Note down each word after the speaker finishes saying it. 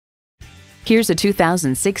Here's a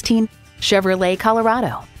 2016 Chevrolet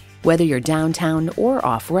Colorado. Whether you're downtown or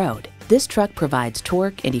off-road, this truck provides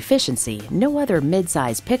torque and efficiency no other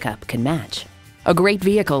midsize pickup can match. A great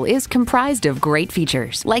vehicle is comprised of great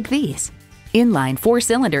features like these: inline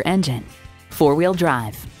 4-cylinder engine, 4-wheel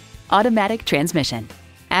drive, automatic transmission,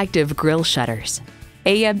 active grille shutters,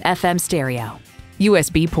 AM/FM stereo,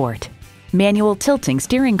 USB port, manual tilting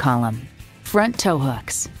steering column, front tow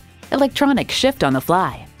hooks, electronic shift on the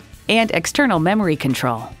fly, and external memory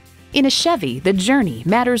control. In a Chevy, the journey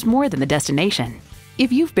matters more than the destination.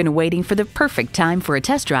 If you've been waiting for the perfect time for a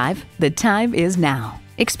test drive, the time is now.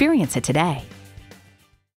 Experience it today.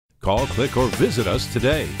 Call, click, or visit us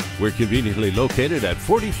today. We're conveniently located at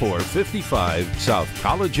 4455 South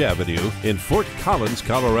College Avenue in Fort Collins,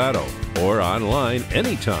 Colorado, or online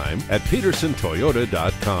anytime at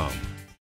pedersentoyota.com.